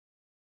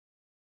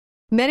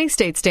Many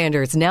state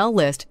standards now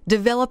list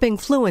developing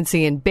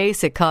fluency in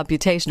basic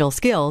computational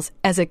skills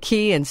as a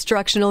key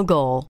instructional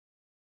goal.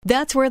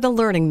 That's where the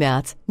Learning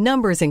Maths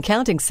Numbers and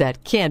Counting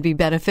set can be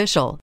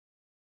beneficial.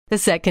 The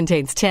set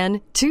contains 10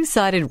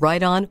 two-sided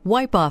write-on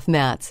wipe-off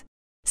mats,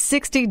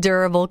 60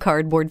 durable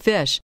cardboard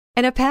fish,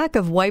 and a pack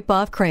of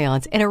wipe-off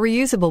crayons in a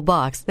reusable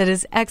box that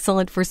is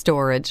excellent for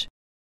storage.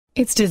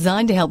 It's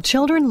designed to help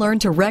children learn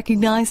to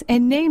recognize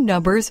and name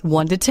numbers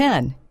 1 to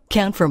 10,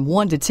 count from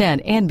 1 to 10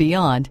 and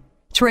beyond,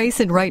 trace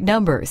and write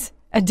numbers,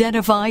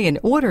 identify and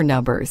order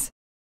numbers,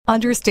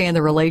 understand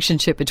the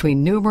relationship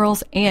between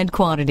numerals and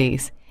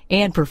quantities,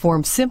 and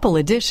perform simple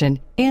addition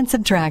and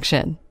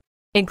subtraction.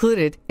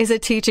 Included is a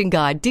teaching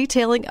guide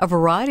detailing a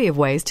variety of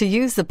ways to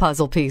use the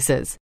puzzle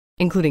pieces,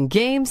 including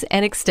games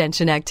and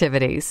extension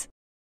activities.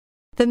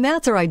 The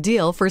mats are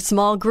ideal for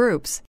small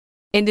groups,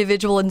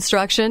 individual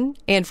instruction,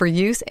 and for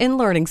use in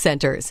learning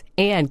centers,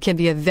 and can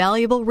be a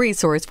valuable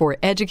resource for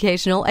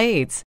educational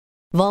aides,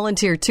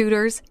 volunteer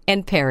tutors,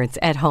 and parents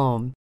at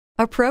home.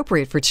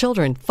 Appropriate for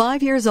children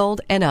 5 years old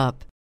and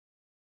up.